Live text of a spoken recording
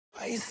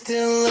Are you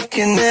still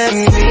looking at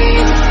me?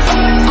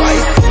 Why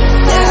you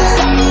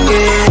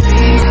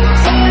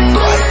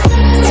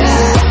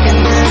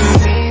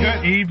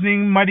Good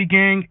evening, Mighty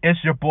Gang.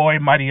 It's your boy,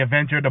 Mighty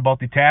Avenger, the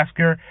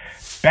Multitasker,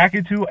 back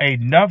into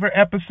another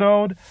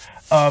episode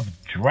of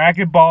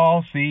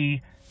DragonBall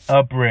Z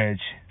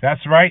Abridged.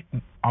 That's right,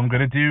 I'm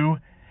going to do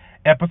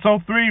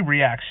episode 3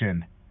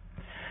 reaction.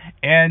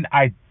 And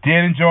I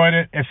did enjoy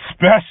it,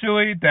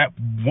 especially that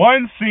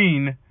one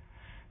scene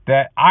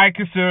that I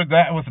consider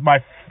that was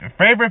my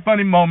favorite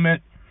funny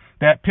moment,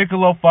 that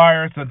Piccolo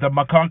fires the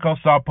Makonko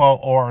Sampo,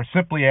 or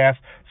simply as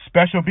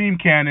Special Beam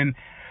Cannon.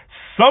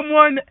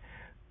 Someone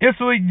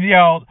instantly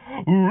yelled,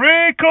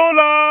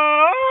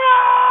 Ricola!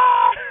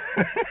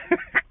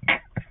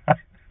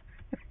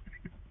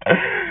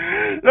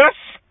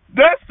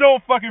 That's so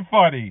fucking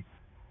funny.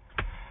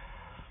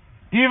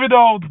 Even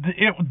though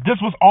this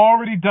was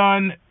already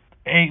done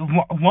a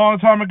long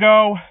time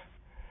ago,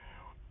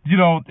 you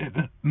know,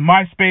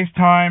 MySpace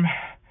time,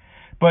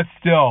 but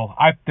still,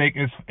 I think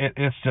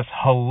it's just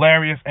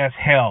hilarious as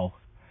hell.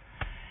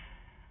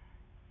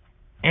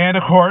 And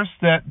of course,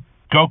 that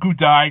Goku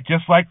died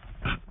just like.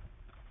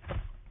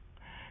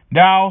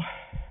 Now,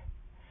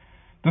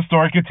 the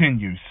story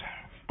continues.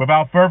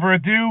 Without further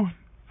ado,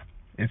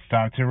 it's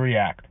time to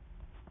react.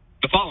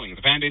 The following is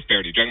a fan-based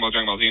parody. Dragon Ball,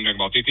 Dragon Ball Z, and Dragon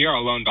Ball GT are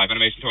all owned by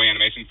Funimation, Toei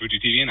Animation, Fuji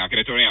TV, and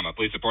Akira Toriyama.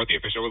 Please support the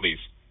official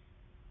release.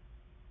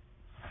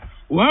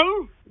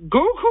 Well,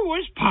 Goku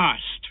is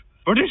past,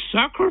 but his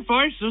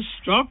sacrifice has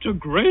stopped a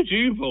great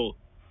evil.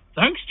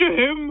 Thanks to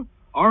him,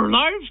 our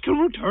lives can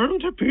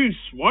return to peace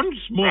once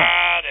more.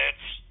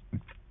 Raditz!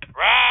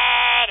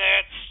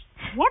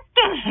 What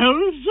the hell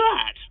is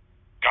that?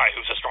 Guy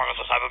who's as strong as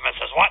the Cyberman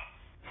says what?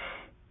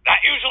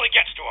 That usually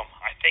gets to him.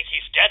 I think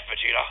he's dead,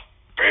 Vegeta.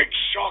 Big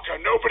shocker,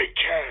 nobody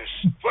cares.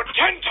 We're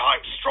 10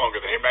 times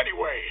stronger than him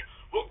anyway.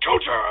 We'll go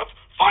to Earth,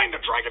 find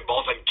the Dragon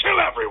Balls, and kill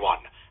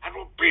everyone. And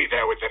we'll be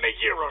there within a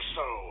year or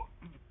so.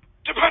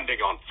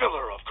 Depending on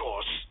filler, of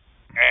course.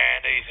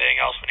 Anything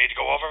else we need to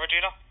go over,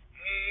 Vegeta?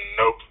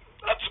 Nope,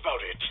 that's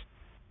about it.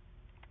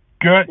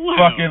 Good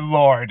fucking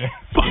lord.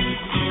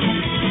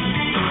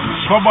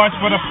 So much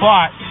for the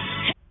plot.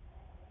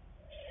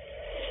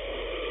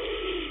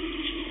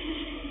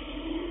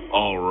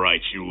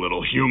 Alright, you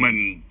little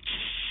human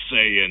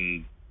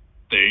Saiyan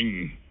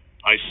thing.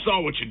 I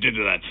saw what you did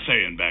to that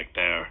Saiyan back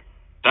there.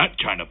 That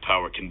kind of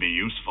power can be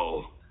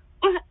useful.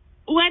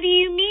 What do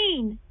you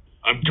mean?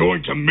 I'm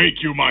going to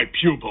make you my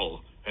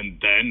pupil,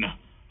 and then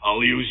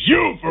I'll use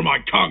you for my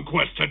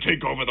conquest to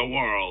take over the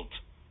world.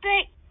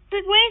 But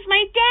where's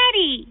my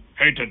daddy?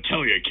 Hate to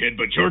tell you, kid,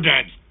 but your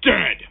dad's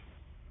dead.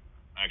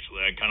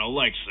 Actually, I kind of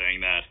like saying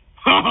that.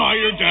 Haha,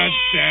 your dad's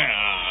dead.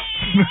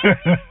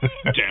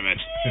 Damn it.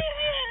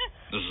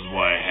 This is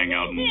why I hang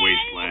out in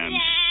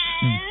wastelands.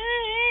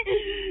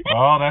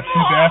 Oh, that's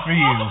too bad for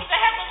you. Welcome to the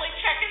Heavenly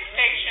Check-in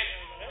Station.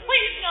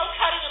 Please, no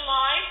cutting in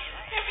line.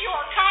 If you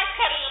are caught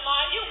cutting in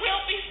line, you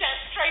will be sent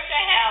straight to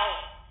hell.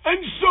 And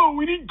so,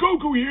 we need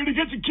Goku here to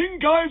get to King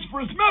Kai's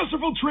for his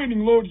masterful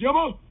training, Lord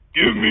Yama.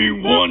 Give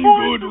me one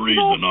good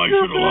reason I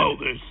should allow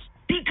this.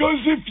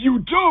 Because if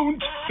you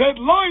don't,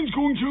 that line's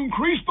going to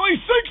increase by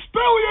 6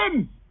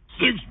 billion!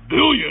 6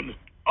 billion?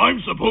 I'm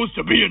supposed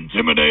to be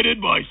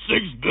intimidated by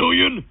 6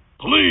 billion?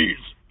 Please,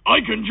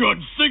 I can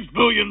judge 6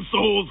 billion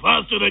souls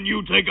faster than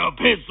you take a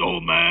piss,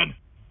 old man.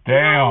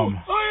 Damn.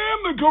 Well, I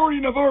am the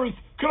guardian of Earth.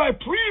 Could I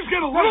please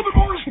get a little bit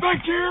more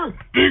respect here?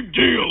 Big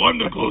deal. I'm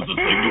the closest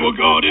thing to a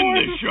god in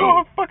this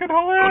show. So fucking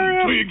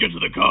hilarious. Until you get to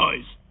the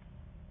Kais.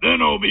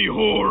 Then I'll be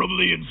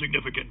horribly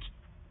insignificant.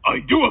 I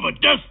do have a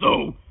desk,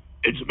 though.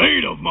 It's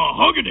made of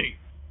mahogany.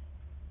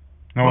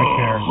 No one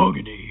cares.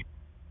 Mahogany.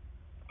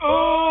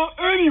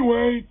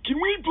 Anyway, can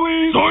we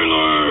please...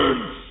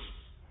 Silence!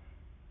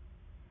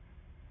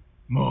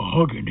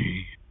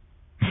 Mahogany.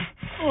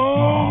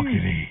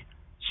 Mahogany.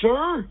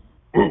 Sir?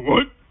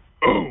 What?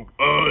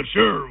 Oh,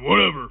 sure,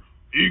 whatever.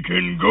 He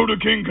can go to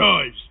King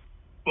Kai's,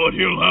 but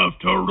he'll have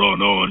to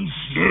run on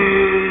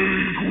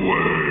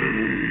Segway.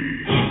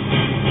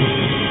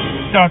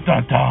 Dun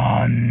dun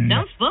dun.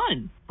 Sounds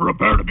fun.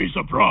 Prepare to be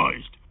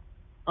surprised.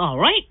 All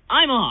right,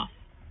 I'm off.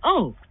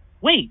 Oh,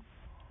 wait.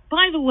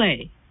 By the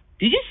way,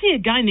 did you see a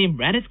guy named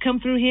Raditz come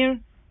through here?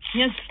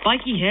 He has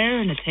spiky hair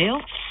and a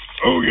tail.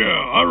 Oh,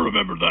 yeah, I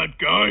remember that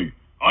guy.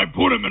 I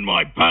put him in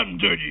my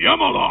patented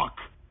Yamalock.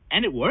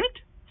 And it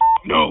worked?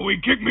 No, he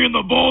kicked me in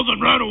the balls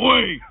and ran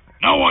away.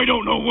 Now I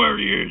don't know where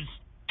he is.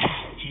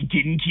 He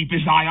didn't keep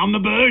his eye on the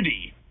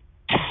birdie.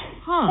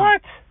 Huh.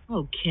 What?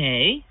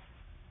 Okay.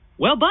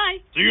 Well, bye.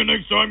 See you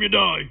next time you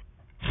die.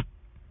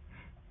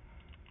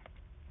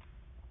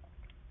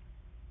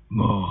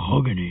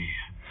 Mahogany.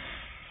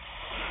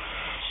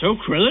 So,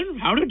 Krillin,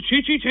 how did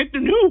Chi-Chi take the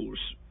news?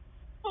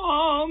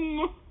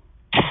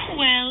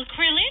 Well,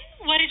 Krillin,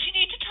 what did you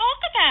need to talk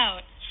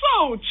about?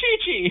 So,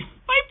 Chi-Chi,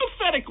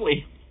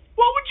 hypothetically,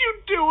 what would you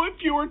do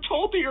if you were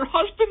told that your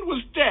husband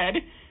was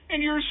dead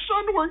and your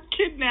son were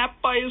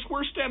kidnapped by his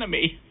worst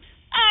enemy?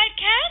 I'd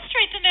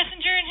castrate the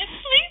messenger in his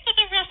sleep with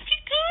a rusty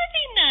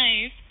carving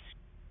knife.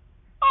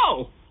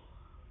 Oh,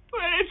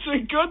 It's a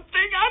good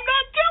thing I'm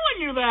not telling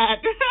you that.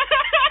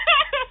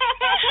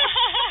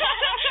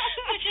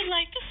 Would you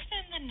like to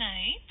spend the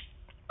night?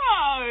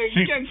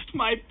 Against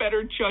my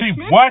better judgment.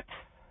 See, what?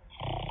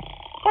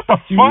 What the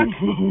fuck? Where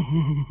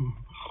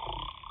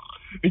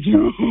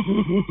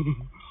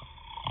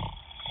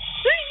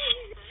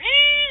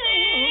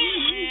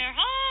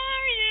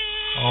are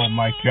you? Oh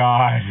my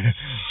god.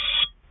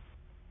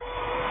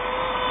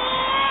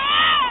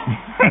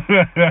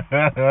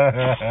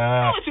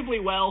 Relatively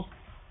well.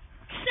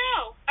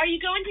 So, are you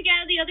going to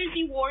gather the other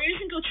Z Warriors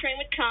and go train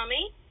with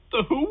Kami?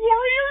 The who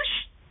warriors?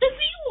 The Z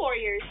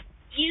Warriors.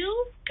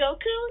 You,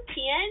 Goku,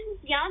 Tien,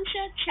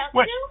 Yamcha,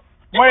 Chengdu.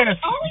 Wait a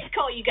I always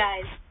call you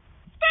guys.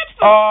 That's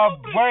the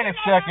wait a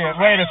second.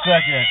 Where the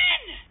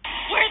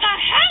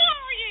hell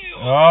are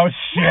you? Oh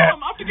shit. Well,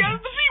 I'm off to gather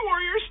the Z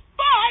Warriors.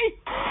 Bye.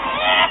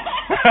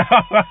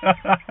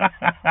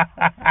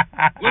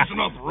 Listen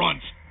up,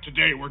 runts.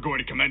 Today we're going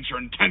to commence your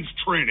intense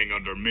training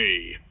under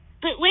me.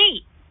 But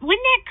wait,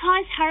 wouldn't that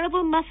cause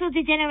horrible muscle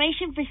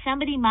degeneration for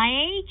somebody my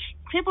age?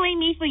 Crippling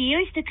me for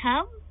years to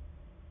come?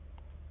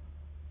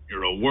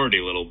 You're a wordy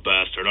little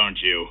bastard, aren't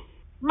you?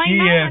 My He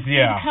mom is, wants me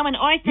yeah. to become an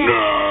ortho.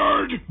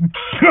 Nerd!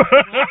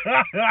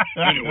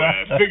 Anyway,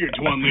 I figured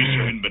to unleash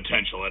your hidden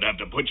potential, I'd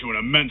have to put you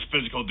in immense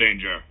physical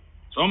danger.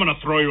 So I'm gonna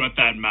throw you at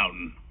that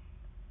mountain.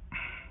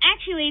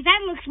 Actually,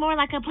 that looks more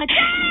like a That's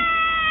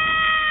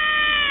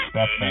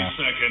Any fast.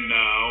 second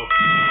now.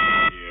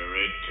 Here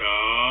it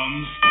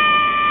comes.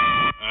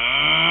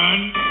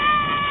 And...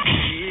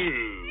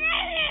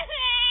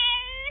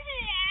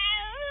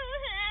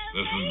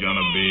 This is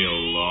gonna be a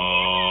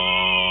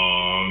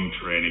long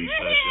training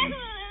session.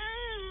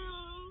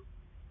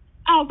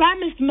 All right,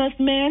 Mr.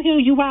 Mustman, here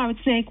you are at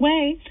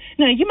Snakeway.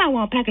 Now, you might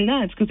want to pack a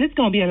lunch, because it's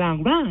going to be a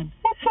long run.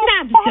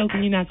 Now, I'm just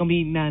joking, you're not going to be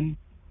eating none.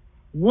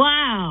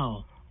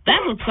 Wow.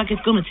 That looks like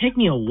it's going to take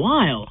me a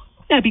while.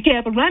 Now, be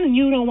careful running,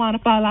 you don't want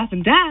to fall off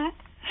and die.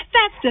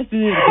 That's just a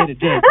little bit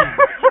of joke.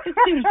 But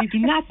seriously, do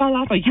not fall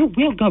off or you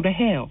will go to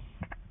hell.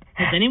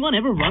 Has anyone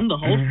ever run the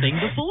whole thing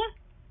before?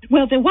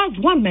 Well, there was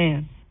one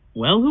man.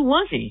 Well, who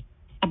was he?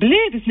 I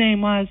believe his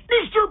name was...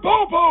 Mr.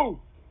 Popo!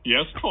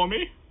 Yes,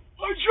 Tommy?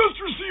 I just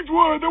received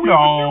word that we No,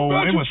 have a new it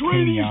batch was of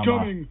trainees Kenyatta.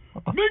 coming.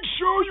 Make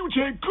sure you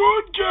take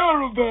good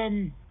care of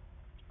them.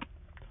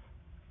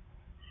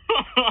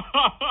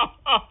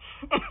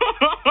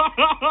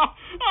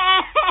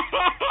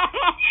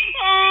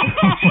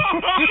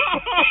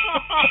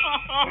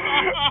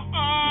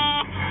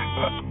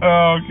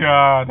 Oh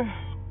god.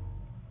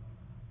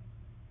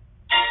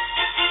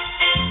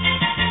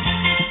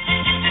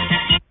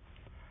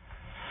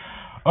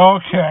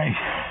 Okay.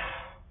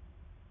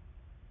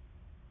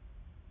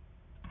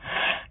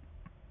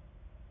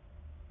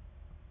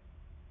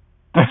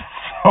 There's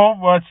so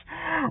much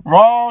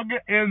wrong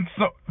in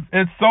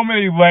so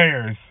many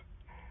layers.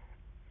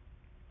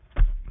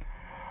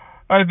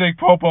 I think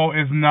Popo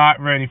is not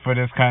ready for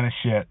this kind of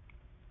shit.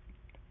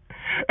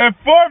 And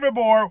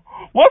furthermore,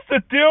 what's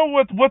the deal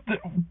with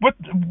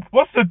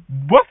what's the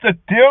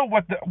deal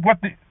with the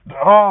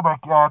oh my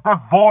god,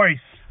 that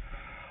voice.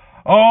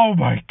 Oh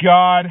my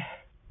god.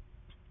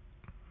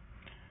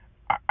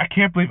 I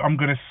can't believe I'm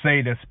gonna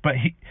say this, but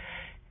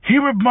he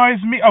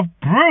reminds me of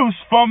Bruce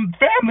from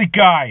Family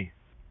Guy.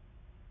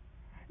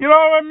 You know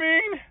what I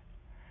mean?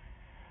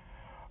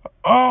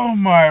 Oh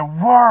my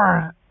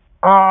word.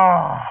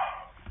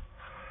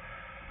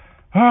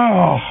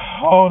 Oh,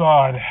 hold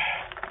on.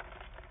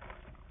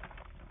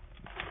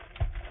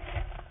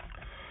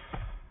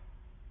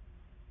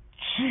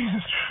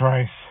 Jesus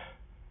Christ.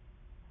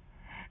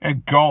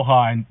 And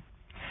Gohan.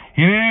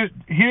 He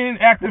didn't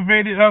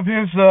activate it of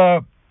his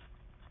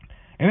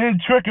it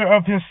didn't trigger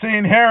of his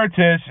Saiyan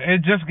heritage.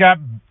 It just got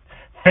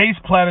face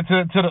planted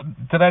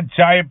to that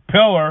giant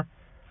pillar.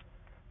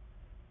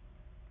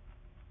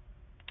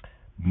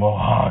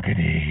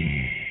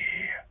 Mahogany.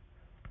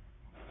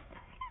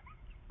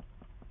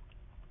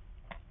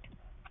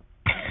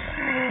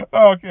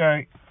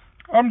 Okay.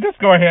 I'm just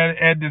going ahead and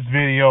end this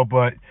video,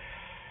 but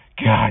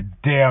god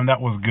damn,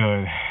 that was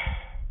good.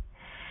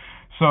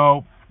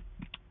 So,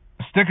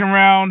 stick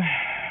around.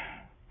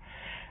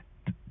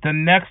 The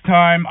next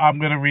time I'm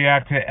going to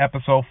react to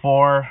episode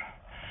 4.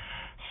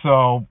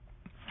 So,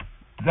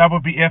 that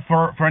would be it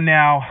for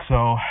now.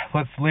 So,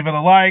 let's leave it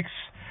a likes.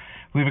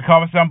 Leave a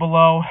comment down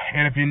below.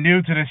 And if you're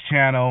new to this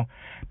channel,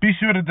 be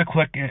sure to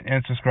click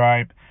and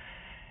subscribe.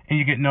 And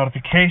you get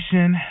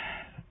notification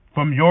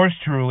from yours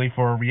truly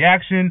for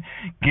reaction,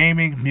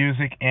 gaming,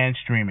 music, and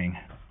streaming.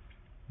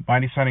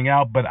 Mighty signing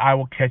out, but I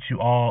will catch you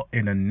all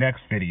in the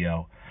next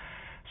video.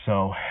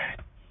 So,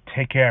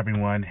 take care,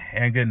 everyone,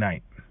 and good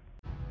night.